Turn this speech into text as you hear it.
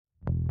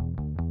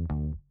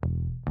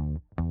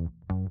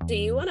Do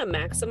you want to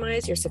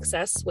maximize your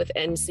success with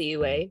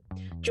NCUA?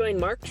 Join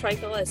Mark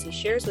Treichel as he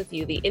shares with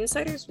you the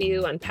insider's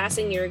view on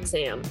passing your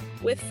exam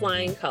with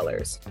flying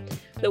colors.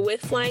 The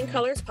With Flying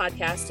Colors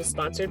podcast is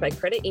sponsored by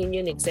Credit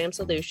Union Exam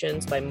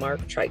Solutions by Mark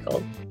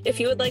Treichel. If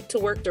you would like to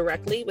work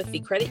directly with the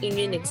Credit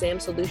Union Exam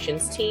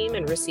Solutions team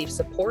and receive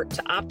support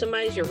to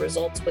optimize your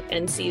results with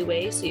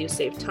NCUA so you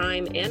save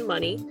time and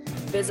money,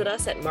 visit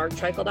us at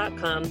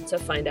marktreichel.com to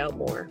find out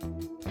more.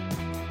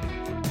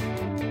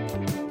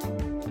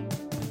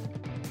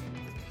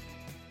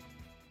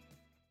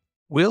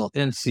 Will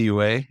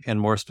NCUA, and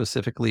more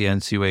specifically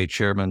NCUA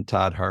Chairman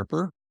Todd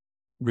Harper,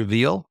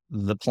 reveal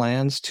the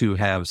plans to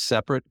have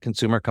separate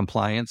consumer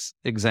compliance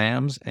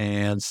exams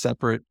and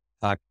separate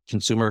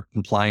consumer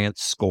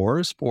compliance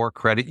scores for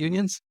credit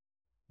unions?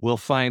 We'll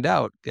find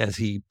out as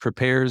he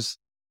prepares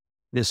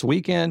this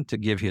weekend to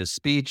give his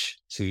speech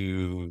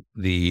to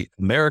the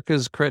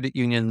America's Credit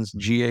Unions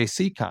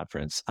GAC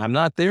conference. I'm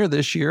not there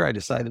this year. I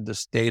decided to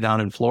stay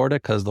down in Florida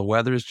because the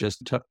weather's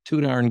just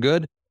too darn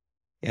good.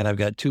 And I've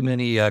got too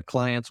many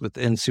clients with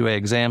NCUA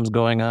exams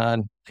going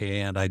on.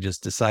 And I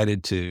just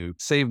decided to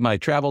save my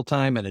travel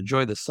time and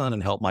enjoy the sun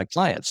and help my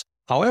clients.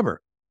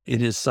 However,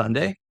 it is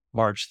Sunday,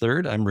 March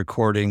 3rd. I'm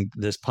recording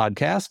this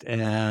podcast.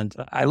 And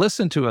I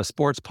listened to a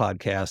sports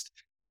podcast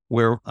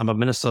where I'm a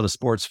Minnesota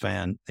sports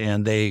fan.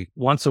 And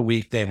once a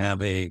week, they have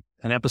an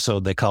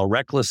episode they call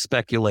Reckless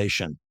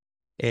Speculation.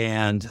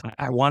 And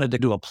I wanted to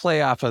do a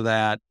play off of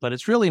that, but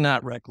it's really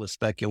not reckless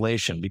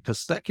speculation because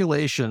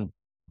speculation,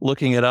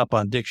 looking it up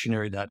on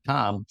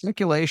dictionary.com,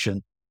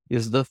 speculation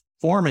is the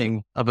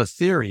forming of a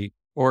theory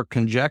or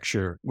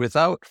conjecture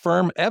without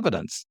firm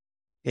evidence.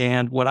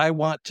 And what I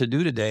want to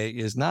do today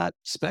is not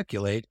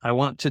speculate, I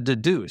want to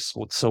deduce.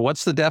 So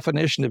what's the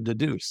definition of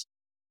deduce?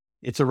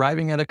 It's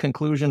arriving at a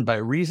conclusion by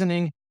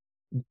reasoning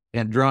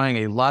and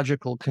drawing a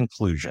logical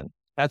conclusion.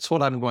 That's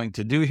what I'm going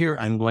to do here.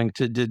 I'm going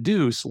to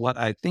deduce what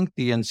I think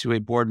the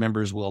NCUA board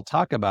members will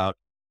talk about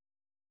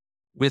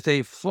with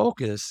a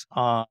focus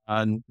on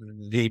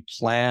the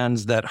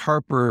plans that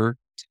Harper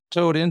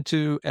towed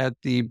into at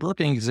the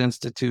Brookings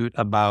Institute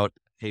about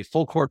a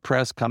full court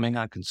press coming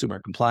on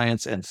consumer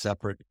compliance and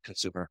separate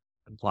consumer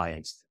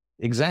compliance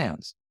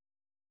exams.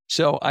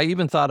 So I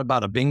even thought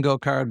about a bingo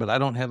card, but I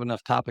don't have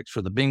enough topics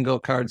for the bingo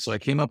card. So I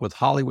came up with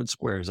Hollywood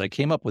Squares. I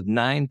came up with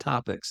 9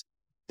 topics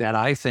that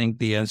I think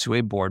the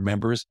NCUA board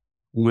members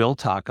will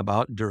talk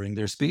about during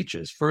their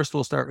speeches. First,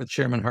 we'll start with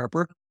Chairman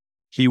Harper.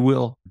 He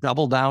will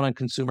double down on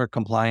consumer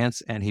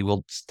compliance, and he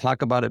will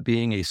talk about it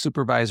being a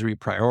supervisory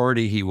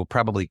priority. He will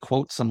probably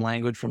quote some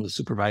language from the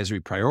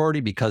supervisory priority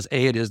because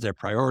it is their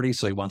priority,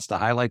 so he wants to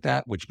highlight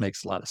that, which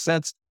makes a lot of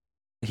sense.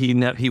 He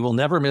will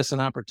never miss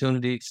an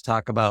opportunity to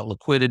talk about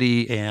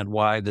liquidity and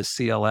why the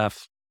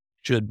CLF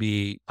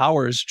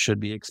powers should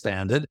be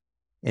expanded.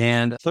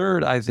 And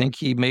third, I think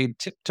he may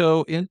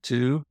tiptoe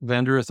into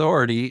vendor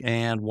authority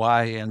and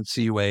why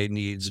NCUA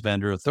needs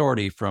vendor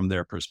authority from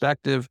their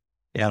perspective,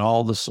 and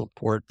all the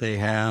support they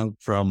have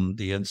from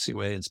the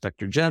NCUA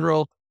Inspector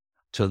General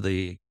to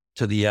the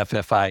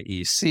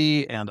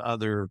FFIEC and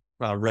other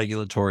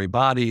regulatory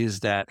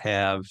bodies that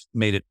have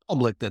made it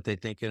public that they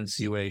think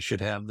NCUA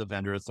should have the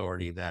vendor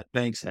authority that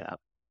banks have.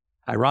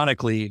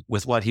 Ironically,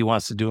 with what he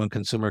wants to do in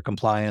consumer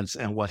compliance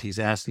and what he's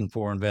asking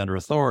for in vendor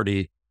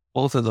authority,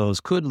 both of those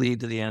could lead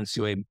to the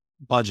NCUA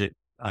budget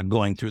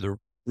going through the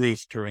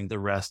roof during the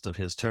rest of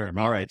his term.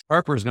 All right,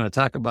 Harper is going to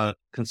talk about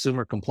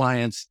consumer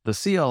compliance, the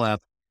CLF,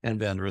 and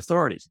vendor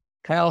authorities.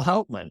 Kyle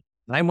Hauptman,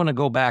 I'm going to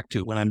go back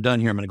to, when I'm done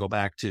here, I'm going to go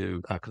back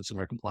to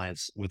consumer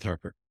compliance with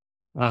Harper.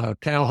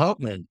 Kyle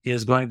Hauptman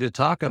is going to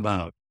talk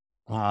about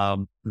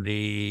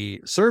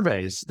the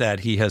surveys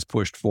that he has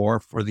pushed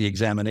for the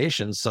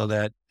examinations so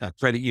that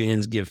credit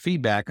unions give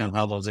feedback on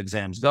how those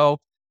exams go.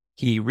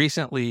 He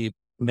recently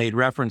made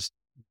reference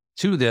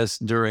to this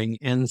during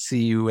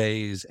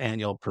NCUA's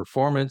annual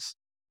performance,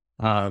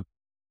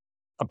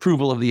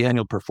 approval of the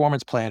annual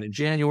performance plan in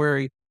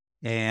January.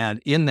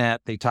 And in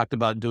that, they talked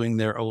about doing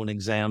their own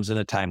exams in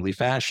a timely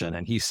fashion.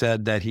 And he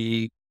said that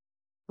he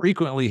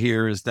frequently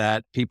hears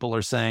that people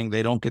are saying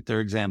they don't get their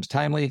exams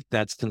timely.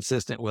 That's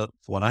consistent with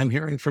what I'm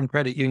hearing from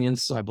credit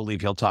unions. So I believe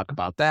he'll talk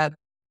about that,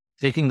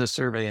 taking the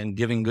survey and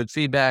giving good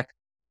feedback.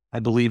 I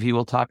believe he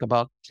will talk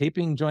about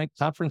taping joint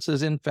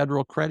conferences in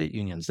federal credit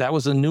unions. That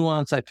was a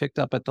nuance I picked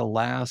up at the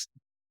last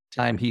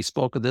time he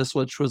spoke of this,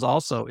 which was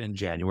also in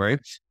January.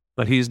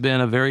 But he's been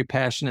a very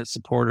passionate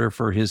supporter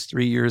for his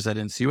 3 years at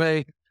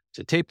NCUA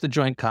to tape the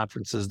joint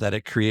conferences, that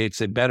it creates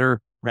a better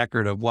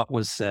record of what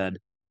was said,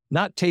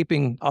 not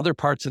taping other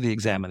parts of the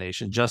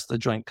examination, just the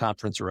joint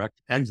conference or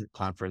exit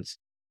conference,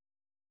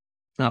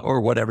 or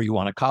whatever you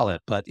want to call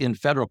it, but in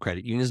federal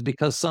credit unions,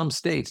 because some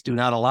states do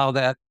not allow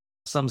that.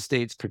 Some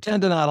states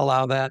pretend to not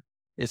allow that,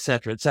 et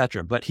cetera, et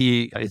cetera. But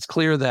it's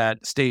clear that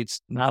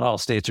not all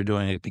states are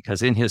doing it,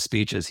 because in his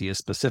speeches, he is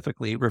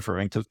specifically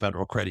referring to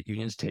federal credit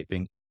unions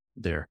taping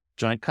their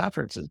joint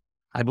conferences.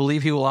 I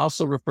believe he will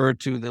also refer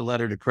to the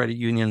letter to credit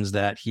unions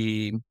that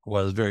he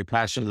was very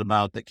passionate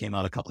about that came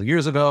out a couple of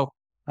years ago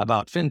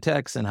about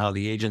fintechs and how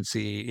the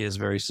agency is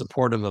very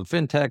supportive of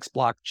fintechs,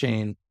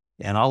 blockchain,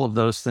 and all of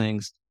those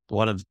things.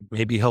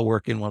 Maybe he'll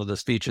work in one of the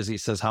speeches. He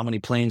says, how many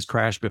planes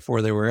crashed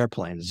before they were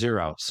airplanes?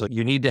 0. So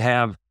you need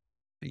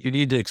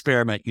to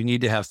experiment. You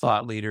need to have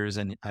thought leaders.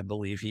 And I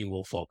believe he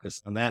will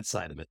focus on that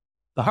side of it.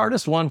 The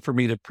hardest one for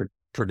me to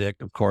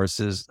predict, of course,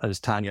 is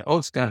Tanya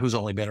Oatzka, who's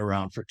only been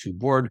around for 2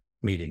 board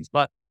meetings,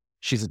 but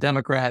she's a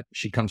Democrat.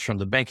 She comes from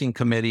the banking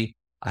committee,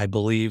 I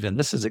believe. And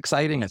this is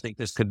exciting. I think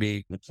this could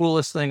be the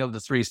coolest thing of the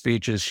 3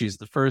 speeches. She's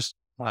the first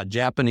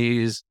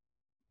Japanese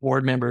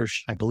board member.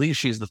 I believe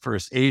she's the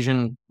first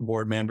Asian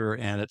board member,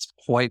 and it's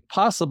quite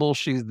possible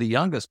she's the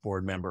youngest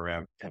board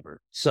member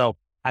ever. So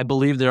I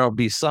believe there will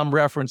be some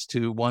reference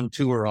to 1,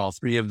 2, or all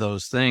 3 of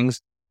those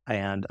things.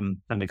 And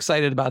I'm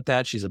excited about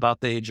that. She's about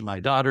the age of my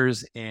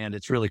daughters, and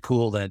it's really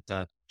cool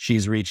that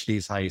she's reached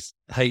these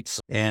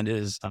heights and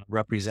is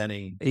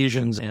representing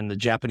Asians and the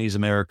Japanese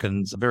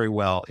Americans very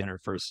well in her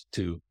first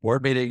 2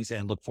 board meetings,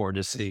 and look forward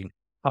to seeing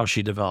how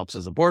she develops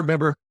as a board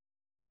member.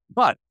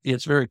 But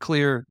it's very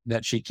clear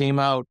that she came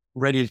out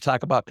ready to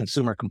talk about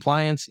consumer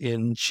compliance,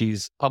 and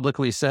she's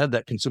publicly said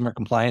that consumer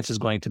compliance is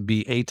going to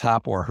be a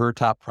top or her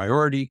top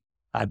priority.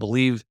 I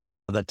believe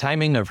the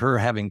timing of her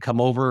having come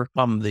over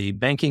from the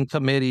banking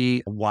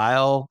committee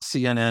while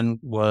CNN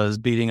was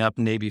beating up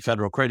Navy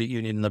Federal Credit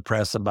Union in the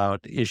press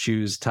about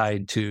issues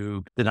tied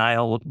to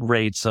denial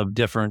rates of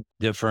different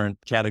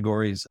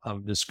categories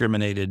of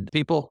discriminated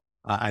people.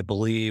 I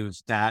believe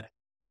that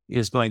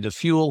is going to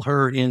fuel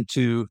her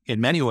into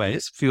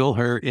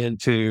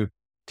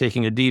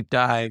taking a deep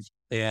dive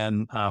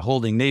and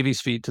holding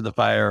Navy's feet to the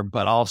fire,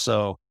 but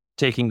also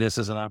taking this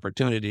as an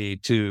opportunity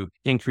to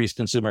increase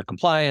consumer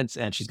compliance.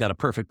 And she's got a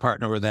perfect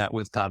partner with that,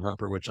 with Todd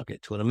Harper, which I'll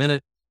get to in a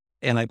minute.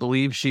 And I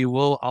believe she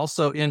will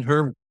also, in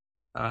her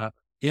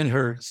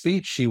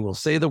speech, she will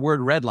say the word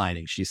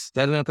redlining. She's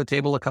said it at the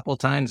table a couple of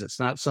times. It's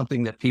not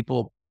something that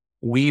people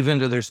weave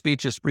into their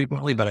speeches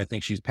frequently, but I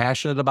think she's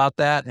passionate about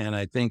that. And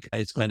I think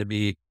it's going to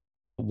be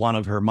one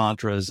of her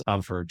mantras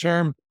of her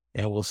term,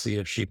 and we'll see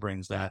if she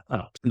brings that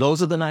up.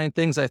 Those are the 9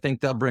 things I think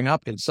they'll bring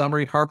up. In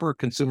summary, Harper,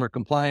 consumer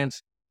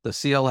compliance, the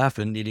CLF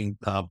and needing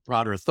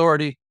broader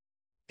authority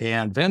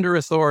and vendor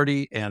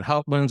authority, and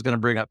Hauptmann's going to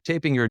bring up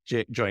taping your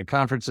joint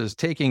conferences,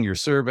 taking your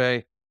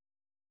survey,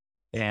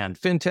 and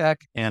fintech.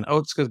 And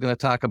Oatzka is going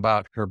to talk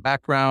about her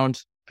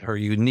background, her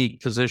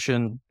unique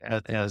position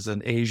as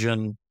an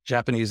Asian,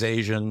 Japanese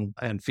Asian,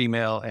 and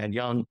female and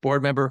young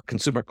board member.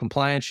 Consumer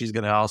compliance, she's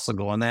going to also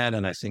go on that.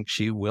 And I think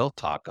she will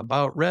talk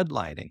about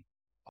redlining.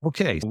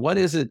 Okay, what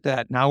is it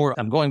that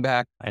I'm going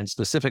back and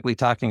specifically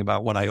talking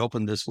about what I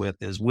opened this with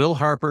is, will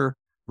Harper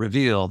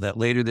reveal that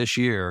later this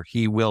year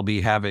he will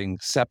be having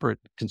separate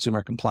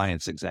consumer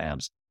compliance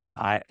exams?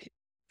 I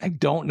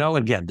don't know.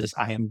 Again,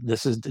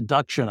 this is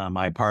deduction on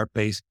my part,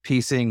 based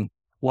piecing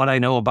what I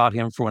know about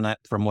him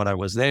from what I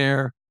was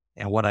there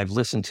and what I've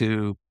listened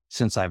to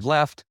since I've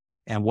left,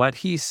 and what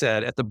he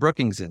said at the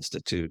Brookings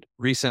Institute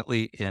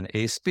recently in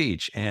a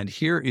speech. And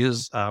here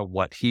is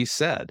what he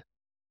said.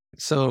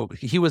 So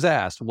he was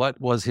asked, what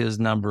was his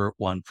number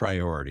 1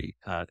 priority?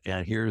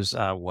 And here's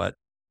what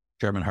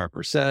Chairman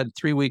Harper said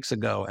 3 weeks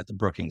ago at the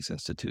Brookings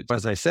Institute.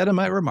 As I said in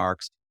my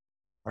remarks,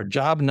 our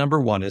job number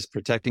 1 is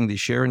protecting the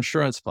share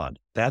insurance fund.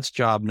 That's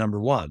job number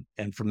 1.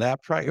 And from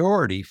that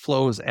priority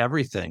flows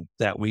everything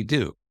that we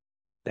do.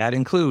 That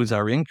includes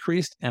our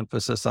increased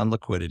emphasis on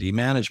liquidity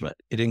management.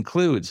 It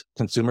includes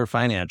consumer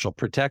financial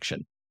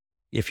protection.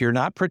 If you're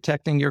not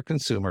protecting your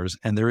consumers,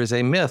 and there is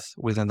a myth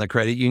within the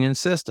credit union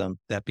system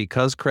that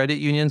because credit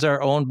unions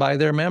are owned by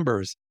their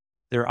members,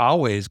 they're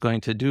always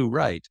going to do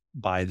right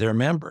by their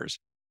members.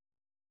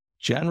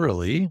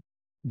 Generally,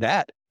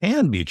 that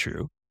can be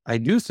true. I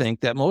do think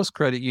that most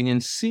credit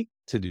unions seek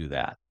to do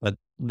that, but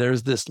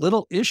there's this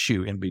little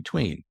issue in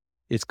between.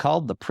 It's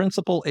called the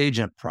principal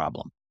agent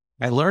problem.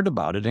 I learned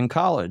about it in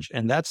college,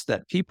 and that's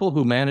that people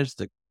who manage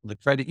the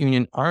credit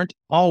union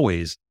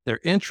their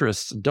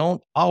interests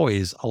don't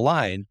always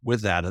align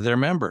with that of their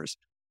members.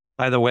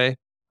 By the way,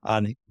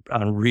 on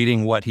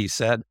reading what he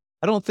said,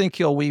 I don't think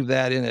he'll weave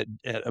that in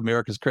at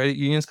America's credit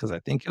unions, because I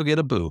think he'll get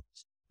a boo.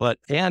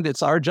 And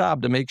it's our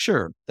job to make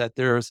sure that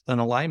there's an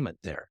alignment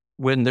there.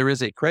 When there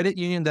is a credit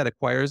union that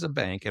acquires a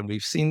bank, and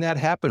we've seen that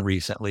happen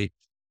recently,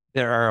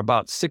 there are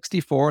about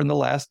 64 in the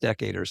last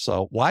decade or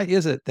so. Why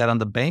is it that on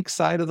the bank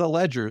side of the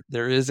ledger,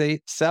 there is a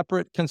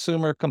separate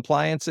consumer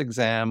compliance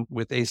exam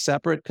with a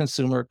separate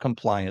consumer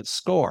compliance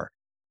score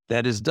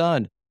that is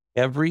done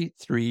every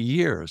 3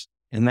 years?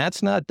 And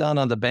that's not done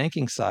on the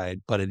banking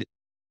side, but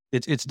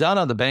it's done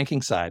on the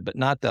banking side, but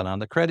not done on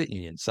the credit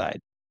union side.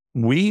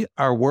 We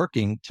are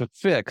working to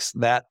fix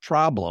that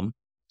problem.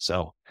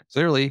 So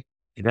clearly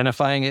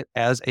identifying it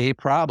as a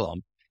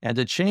problem and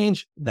to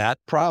change that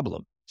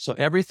problem. So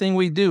everything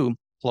we do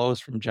flows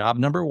from job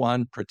number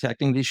 1,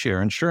 protecting the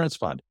share insurance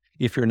fund.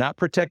 If you're not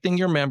protecting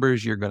your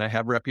members, you're going to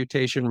have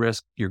reputation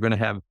risk. You're going to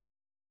have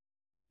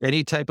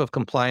any type of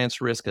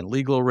compliance risk and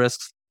legal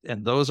risks,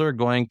 and those are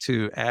going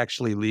to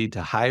actually lead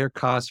to higher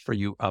costs for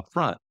you up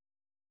front.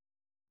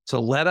 So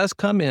let us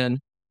come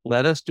in,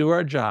 let us do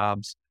our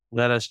jobs,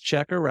 let us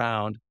check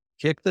around,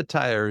 kick the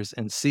tires,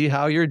 and see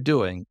how you're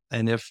doing.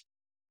 And if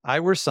I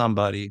were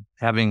somebody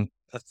having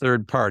a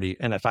third party,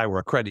 and if I were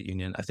a credit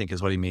union, I think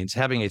is what he means,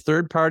 having a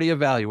third party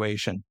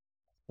evaluation,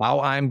 how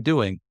I'm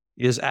doing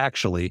is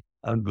actually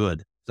a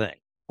good thing.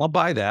 I'll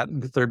buy that.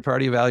 The third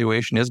party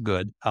evaluation is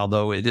good,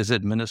 although it is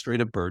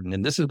administrative burden.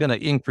 And this is going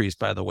to increase,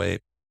 by the way,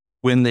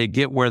 when they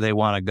get where they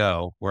want to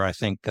go, where I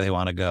think they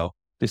want to go.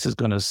 This is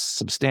going to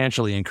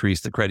substantially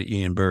increase the credit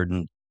union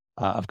burden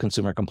of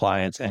consumer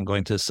compliance and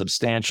going to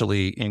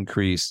substantially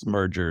increase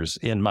mergers,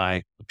 in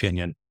my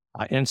opinion,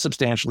 and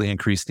substantially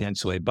increase the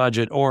NCUA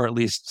budget, or at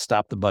least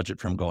stop the budget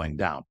from going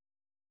down.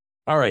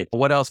 All right.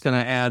 What else can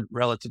I add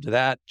relative to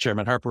that?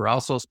 Chairman Harper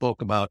also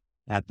spoke about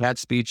at that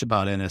speech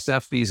about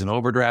NSF fees and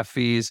overdraft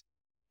fees,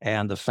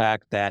 and the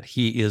fact that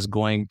he is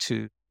going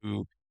to,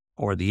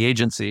 or the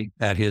agency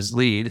at his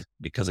lead,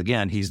 because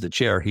again, he's the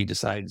chair, he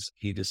decides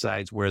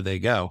where they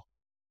go,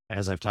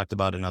 as I've talked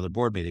about in other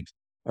board meetings,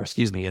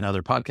 in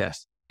other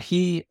podcasts.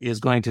 He is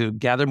going to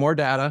gather more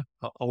data,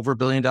 over $1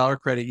 billion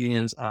credit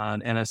unions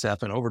on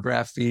NSF and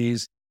overdraft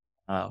fees.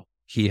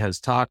 He has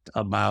talked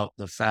about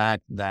the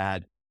fact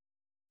that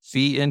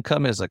fee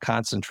income is a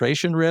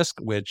concentration risk,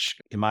 which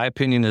in my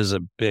opinion is a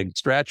big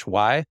stretch.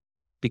 Why?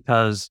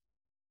 Because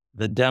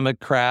the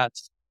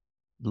Democrats,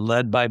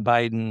 led by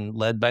Biden,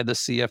 led by the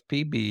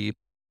CFPB,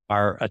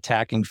 are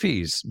attacking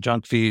fees,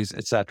 junk fees,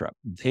 et cetera.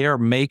 They are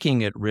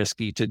making it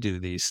risky to do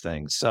these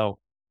things. So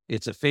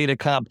it's a fait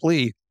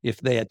accompli if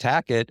they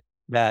attack it,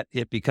 that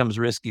it becomes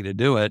risky to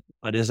do it.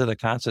 But is it a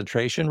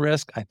concentration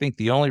risk? I think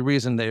the only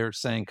reason they're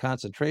saying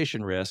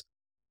concentration risk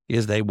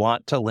is they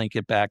want to link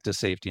it back to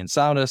safety and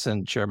soundness.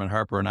 And Chairman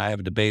Harper and I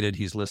have debated.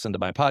 He's listened to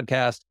my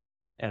podcast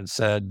and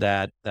said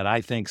that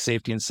I think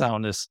safety and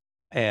soundness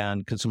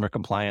and consumer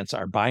compliance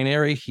are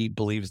binary. He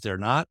believes they're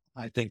not.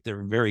 I think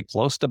they're very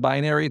close to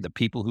binary. The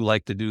people who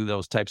like to do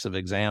those types of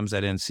exams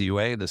at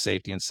NCUA, the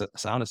safety and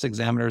soundness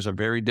examiners, are a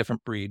very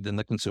different breed than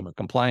the consumer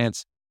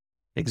compliance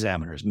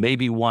examiners.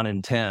 Maybe 1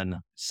 in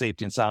 10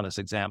 safety and soundness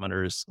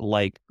examiners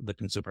like the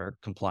consumer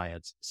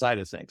compliance side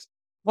of things.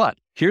 But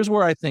here's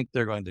where I think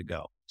they're going to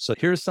go. So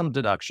here's some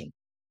deduction.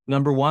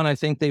 Number one, I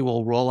think they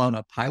will roll out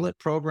a pilot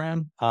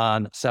program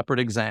on separate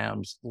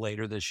exams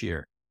later this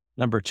year.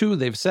 Number two,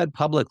 they've said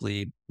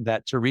publicly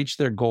that to reach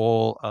their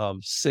goal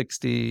of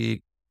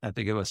 60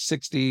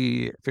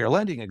 fair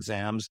lending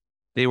exams,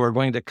 they were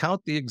going to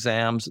count the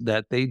exams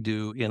that they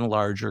do in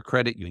larger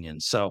credit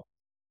unions. So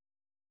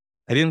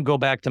I didn't go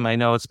back to my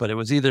notes, but it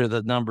was either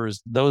the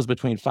numbers, those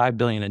between 5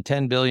 billion and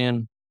 10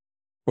 billion,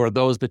 or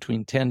those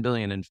between 10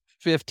 billion and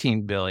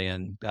 15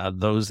 billion,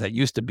 those that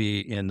used to be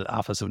in the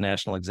Office of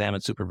National Exam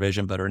and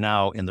Supervision, but are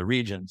now in the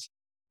regions.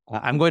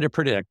 I'm going to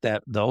predict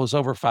that those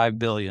over 5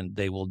 billion,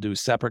 they will do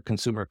separate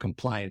consumer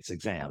compliance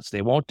exams.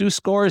 They won't do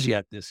scores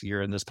yet this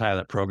year in this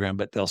pilot program,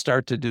 but they'll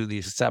start to do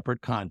these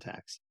separate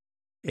contacts.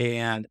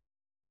 And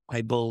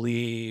I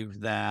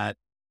believe that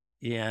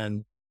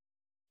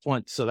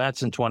so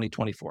that's in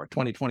 2024.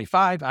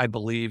 2025, I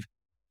believe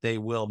they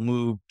will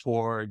move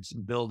towards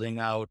building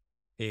out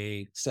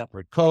a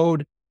separate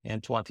code.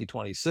 In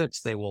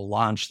 2026, they will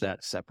launch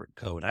that separate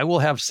code. I will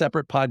have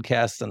separate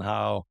podcasts on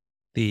how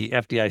the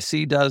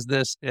FDIC does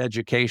this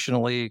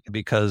educationally,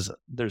 because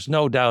there's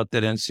no doubt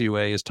that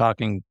NCUA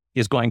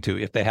is going to,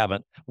 if they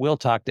haven't, will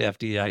talk to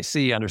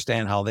FDIC,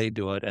 understand how they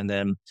do it, and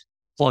then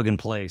plug and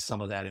play some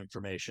of that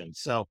information.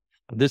 So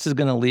this is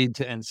going to lead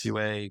to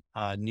NCUA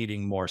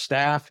needing more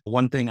staff.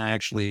 One thing I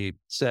actually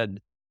said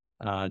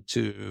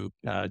to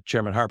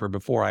Chairman Harper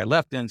before I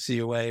left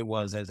NCUA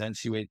was, as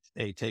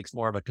NCUA takes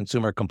more of a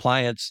consumer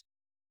compliance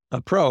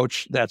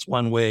approach, that's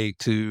one way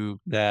to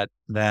that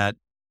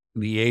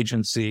the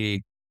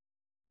agency,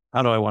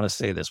 how do I want to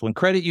say this? When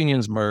credit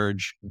unions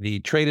merge, the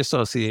trade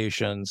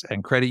associations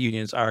and credit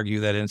unions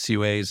argue that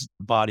NCUA's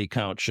body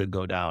count should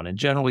go down. And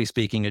generally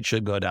speaking, it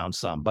should go down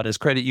some. But as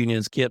credit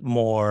unions get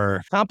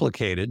more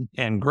complicated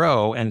and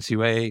grow,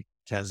 NCUA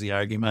has the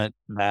argument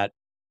that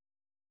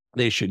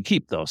they should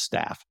keep those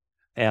staff.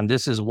 And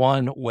this is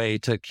one way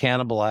to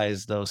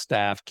cannibalize those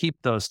staff, keep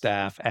those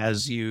staff,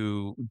 if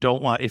you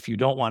don't want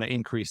to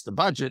increase the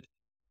budget,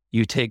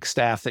 you take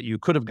staff that you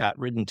could have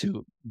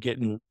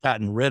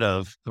gotten rid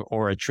of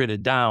or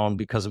attrited down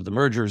because of the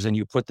mergers, and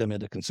you put them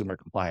into consumer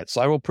compliance.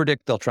 So I will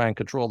predict they'll try and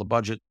control the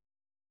budget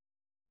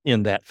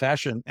in that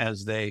fashion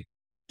as they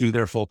do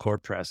their full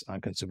court press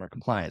on consumer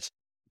compliance.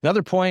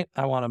 Another point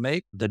I want to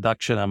make,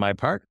 deduction on my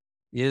part,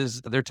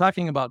 is they're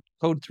talking about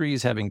Code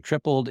 3s having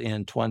tripled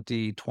in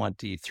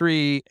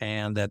 2023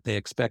 and that they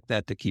expect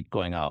that to keep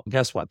going out.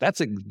 Guess what?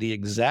 That's the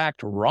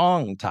exact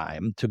wrong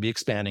time to be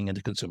expanding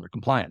into consumer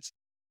compliance.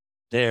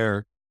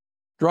 They're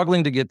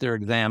struggling to get their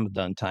exams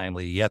done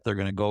timely, yet they're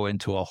going to go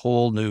into a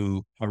whole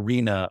new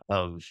arena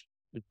of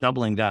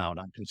doubling down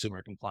on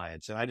consumer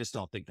compliance. And I just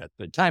don't think that's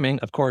good timing.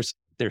 Of course,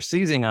 they're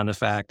seizing on the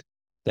fact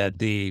that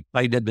the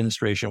Biden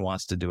administration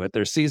wants to do it.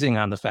 They're seizing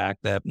on the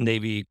fact that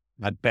Navy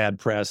had bad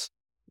press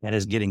and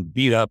is getting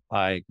beat up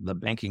by the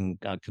banking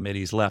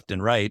committees left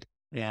and right.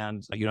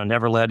 And,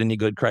 never let any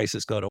good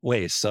crisis go to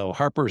waste. So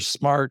Harper's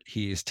smart.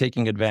 He's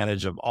taking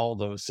advantage of all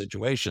those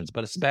situations,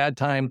 but it's a bad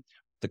time.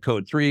 The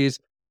Code 3s.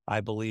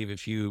 I believe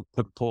if you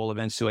took a poll of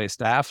NCUA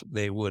staff,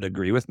 they would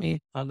agree with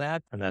me on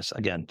that. And that's,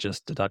 again,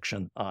 just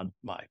deduction on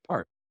my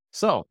part.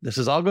 So this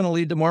is all going to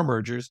lead to more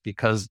mergers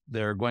because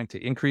they're going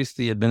to increase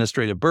the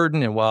administrative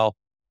burden. And while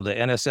the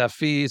NSF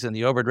fees and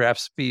the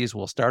overdraft fees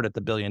will start at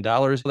the $1 billion,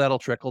 that'll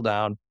trickle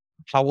down.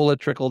 How will it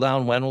trickle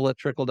down? When will it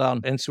trickle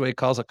down? NCUA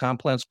calls a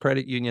complex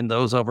credit union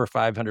those over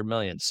 500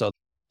 million. So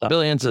the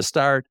billions to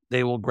start,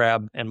 they will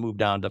grab and move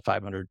down to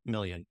 500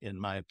 million, in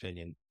my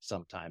opinion,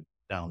 sometime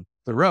down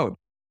the road.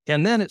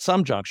 And then at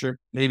some juncture,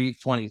 maybe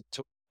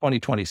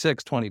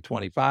 2026,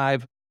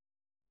 2025,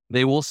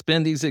 they will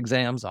spin these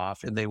exams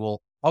off and they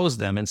will house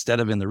them instead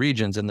of in the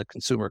regions in the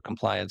Consumer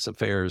Compliance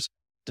Affairs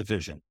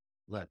Division,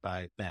 led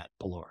by Matt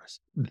Baloris.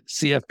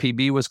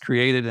 CFPB was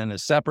created and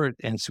is separate.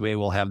 NCUA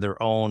will have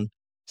their own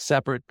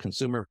separate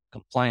consumer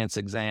compliance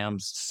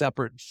exams,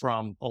 separate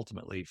from,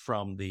 ultimately,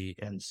 from the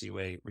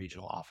NCUA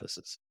regional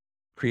offices,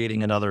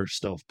 creating another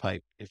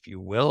stovepipe, if you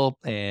will.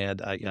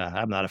 And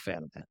I'm not a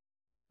fan of that.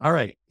 All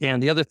right.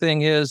 And the other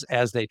thing is,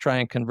 as they try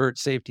and convert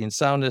safety and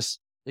soundness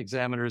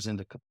examiners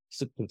into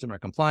consumer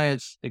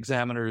compliance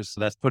examiners,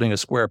 that's putting a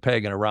square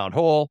peg in a round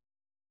hole.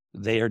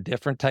 They are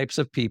different types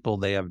of people.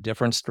 They have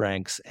different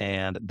strengths,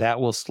 and that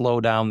will slow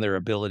down their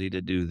ability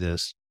to do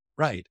this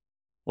right.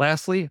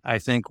 Lastly, I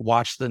think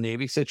watch the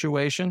Navy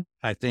situation.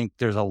 I think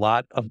there's a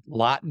lot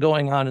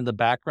going on in the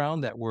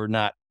background that we're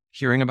not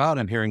hearing about.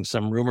 I'm hearing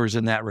some rumors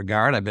in that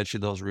regard. I bet you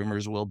those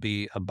rumors will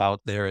be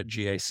about there at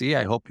GAC.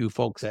 I hope you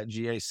folks at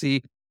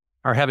GAC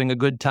are having a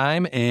good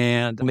time,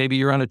 and maybe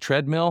you're on a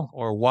treadmill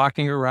or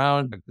walking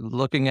around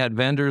looking at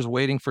vendors,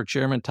 waiting for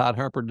Chairman Todd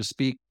Harper to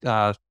speak.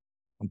 I'm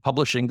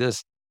publishing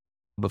this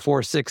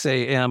before 6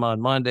 a.m.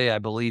 on Monday, I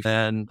believe,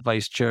 and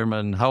Vice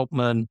Chairman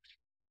Hauptman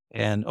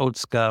and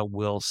Otska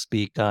will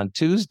speak on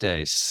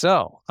Tuesday.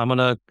 So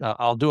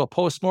I'll do a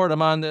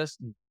postmortem on this.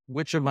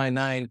 Which of my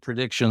 9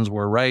 predictions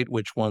were right?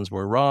 Which ones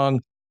were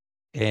wrong?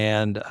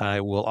 And I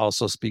will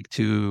also speak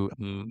to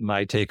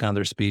my take on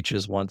their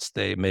speeches once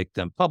they make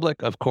them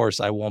public. Of course,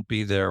 I won't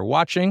be there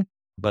watching,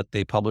 but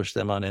they publish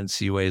them on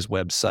NCUA's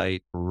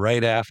website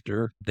right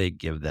after they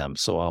give them.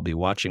 So I'll be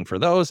watching for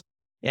those.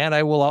 And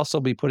I will also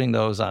be putting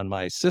those on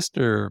my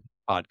sister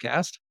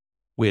podcast,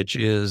 which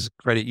is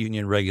Credit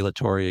Union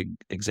Regulatory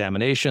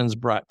Examinations,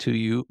 brought to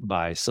you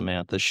by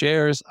Samantha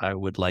Shares. I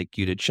would like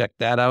you to check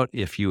that out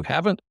if you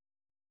haven't.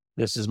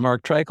 This is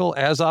Mark Treichel.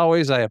 As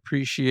always, I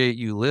appreciate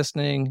you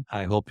listening.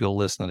 I hope you'll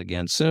listen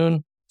again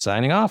soon.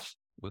 Signing off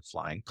with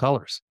flying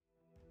colors.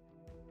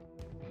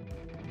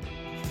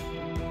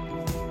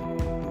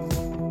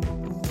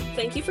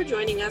 Thank you for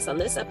joining us on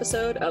this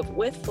episode of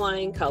With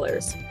Flying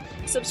Colors.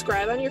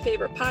 Subscribe on your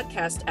favorite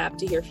podcast app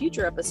to hear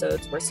future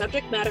episodes where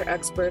subject matter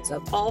experts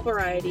of all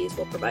varieties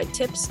will provide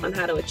tips on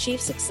how to achieve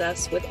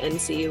success with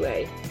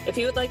NCUA. If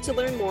you would like to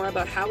learn more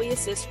about how we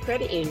assist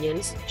credit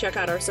unions, check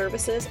out our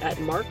services at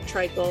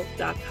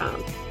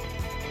marktreichel.com.